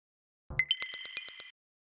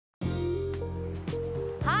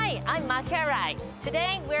Hi, I'm Maki.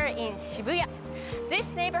 Today we're in Shibuya. This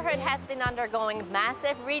neighborhood has been undergoing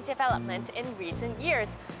massive redevelopment in recent years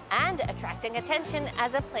and attracting attention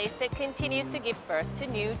as a place that continues to give birth to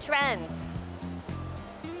new trends.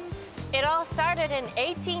 It all started in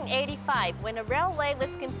 1885 when a railway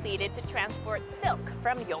was completed to transport silk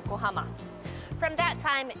from Yokohama. From that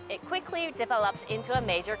time, it quickly developed into a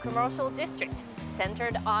major commercial district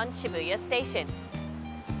centered on Shibuya Station.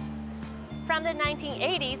 From the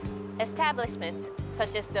 1980s, establishments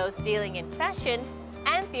such as those dealing in fashion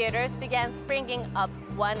and theaters began springing up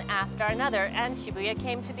one after another, and Shibuya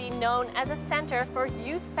came to be known as a center for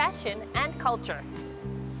youth fashion and culture.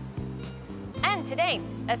 And today,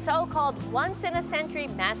 a so-called once-in-a-century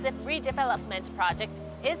massive redevelopment project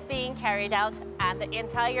is being carried out, and the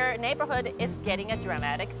entire neighborhood is getting a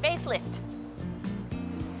dramatic facelift.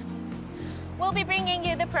 We'll be bringing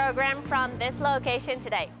you the program from this location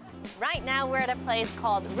today. Right now, we're at a place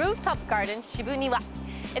called Rooftop Garden Shibuya1.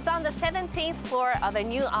 It's on the 17th floor of a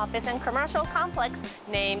new office and commercial complex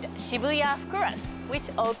named Shibuya Fukuras, which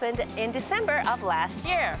opened in December of last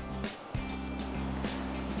year.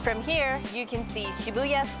 From here, you can see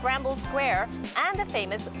Shibuya Scramble Square and the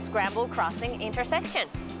famous Scramble Crossing intersection.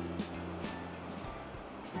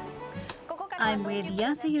 I'm with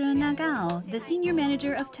Yasuhiro Nagao, the Senior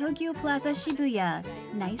Manager of Tokyo Plaza Shibuya.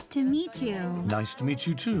 Nice to meet you. Nice to meet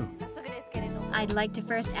you too. I'd like to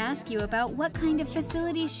first ask you about what kind of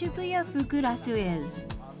facility Shibuya Fukuras is.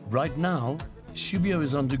 Right now, Shibuya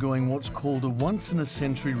is undergoing what's called a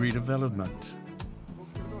once-in-a-century redevelopment.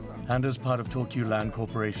 And as part of Tokyo Land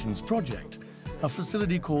Corporation's project, a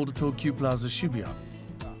facility called Tokyo Plaza Shibuya,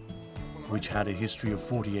 which had a history of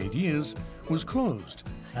 48 years, was closed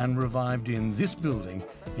and revived in this building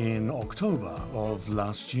in October of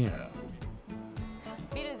last year.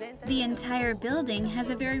 The entire building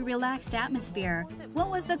has a very relaxed atmosphere. What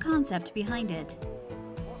was the concept behind it?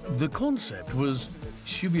 The concept was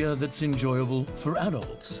Shibuya that's enjoyable for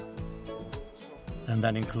adults. And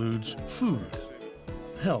that includes food,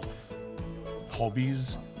 health,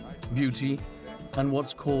 hobbies, beauty, and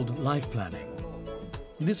what's called life planning.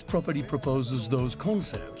 This property proposes those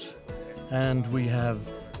concepts, and we have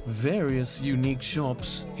various unique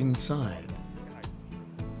shops inside.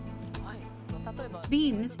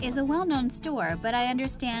 Beams is a well-known store, but I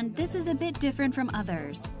understand this is a bit different from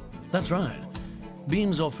others. That's right.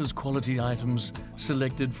 Beams offers quality items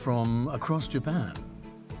selected from across Japan.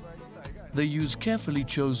 They use carefully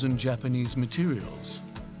chosen Japanese materials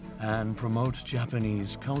and promote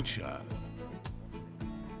Japanese culture.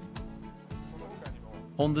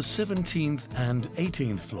 On the 17th and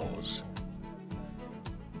 18th floors,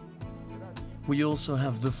 we also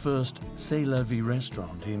have the first C'est La Vie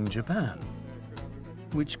restaurant in Japan,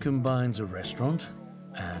 which combines a restaurant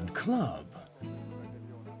and club,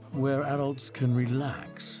 where adults can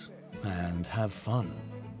relax and have fun.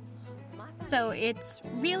 So it's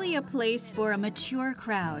really a place for a mature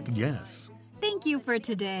crowd. Yes. Thank you for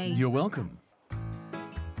today. You're welcome.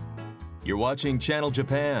 You're watching Channel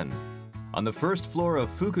Japan. On the first floor of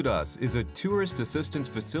Fukuras is a tourist assistance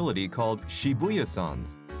facility called Shibuya-san.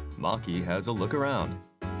 Maki has a look around.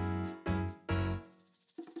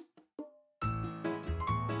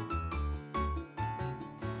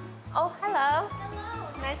 Oh, hello.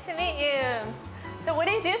 Hello. Nice to meet you. So what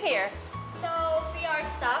do you do here? So we are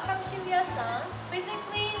staff from Shibuya-san.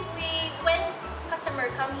 Basically, when customer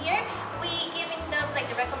come here, we giving them like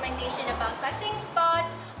the recommendation about sightseeing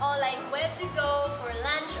spots or like where to go for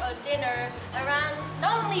lunch or dinner around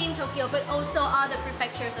not only in Tokyo but also other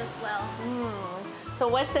prefectures as well. So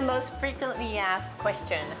what's the most frequently asked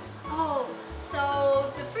question? Oh,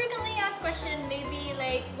 so the frequently asked question may be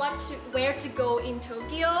like where to go in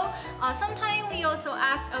Tokyo. Sometimes we also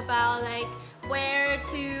ask about like where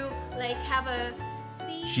to like have a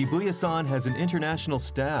see. Shibuya-san has an international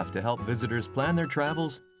staff to help visitors plan their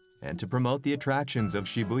travels and to promote the attractions of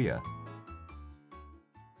Shibuya.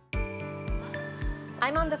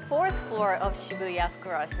 I'm on the 4th floor of Shibuya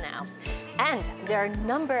Fukuras now, and there are a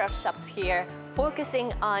number of shops here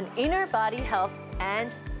focusing on inner body health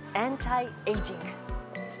and anti-aging.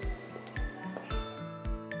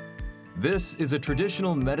 This is a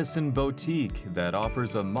traditional medicine boutique that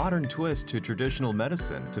offers a modern twist to traditional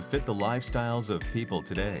medicine to fit the lifestyles of people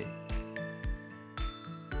today.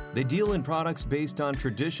 They deal in products based on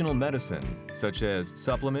traditional medicine, such as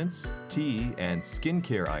supplements, tea, and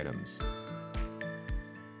skincare items.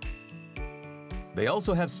 They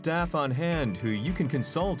also have staff on hand who you can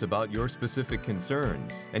consult about your specific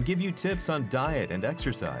concerns and give you tips on diet and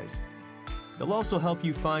exercise. They'll also help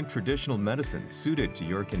you find traditional medicine suited to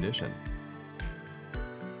your condition.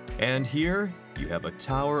 And here, You have a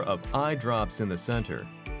tower of eye drops in the center.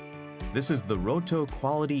 This is the Roto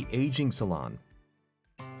Quality Aging Salon.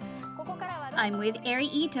 I'm with Eri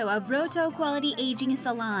Ito of Roto Quality Aging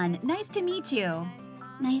Salon. Nice to meet you.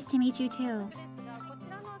 Nice to meet you too.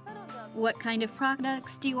 What kind of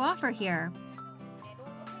products do you offer here?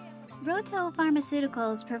 Roto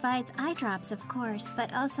Pharmaceuticals provides eye drops, of course,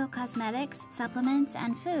 but also cosmetics, supplements,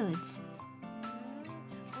 and foods.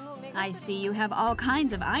 I see you have all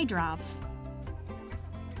kinds of eye drops.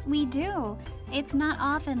 We do. It's not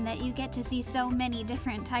often that you get to see so many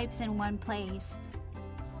different types in one place.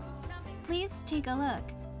 Please take a look.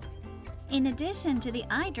 In addition to the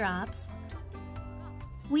eye drops,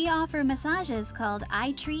 we offer massages called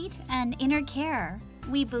Eye Treat and Inner Care.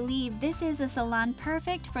 We believe this is a salon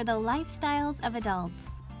perfect for the lifestyles of adults.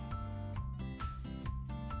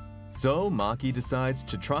 So Maki decides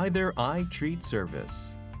to try their eye treat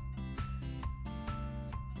service.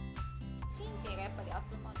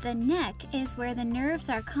 The neck is where the nerves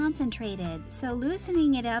are concentrated, so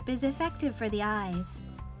loosening it up is effective for the eyes.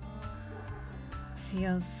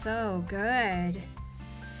 Feels so good.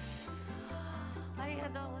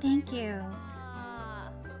 Thank you.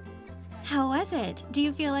 How was it? Do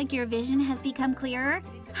you feel like your vision has become clearer?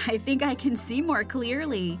 I think I can see more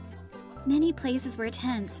clearly. Many places were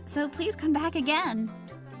tense, so please come back again.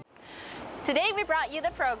 Today we brought you the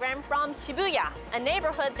program from Shibuya, a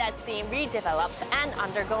neighborhood that's being redeveloped and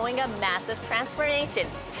undergoing a massive transformation.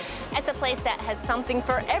 It's a place that has something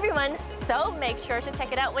for everyone, so make sure to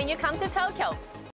check it out when you come to Tokyo.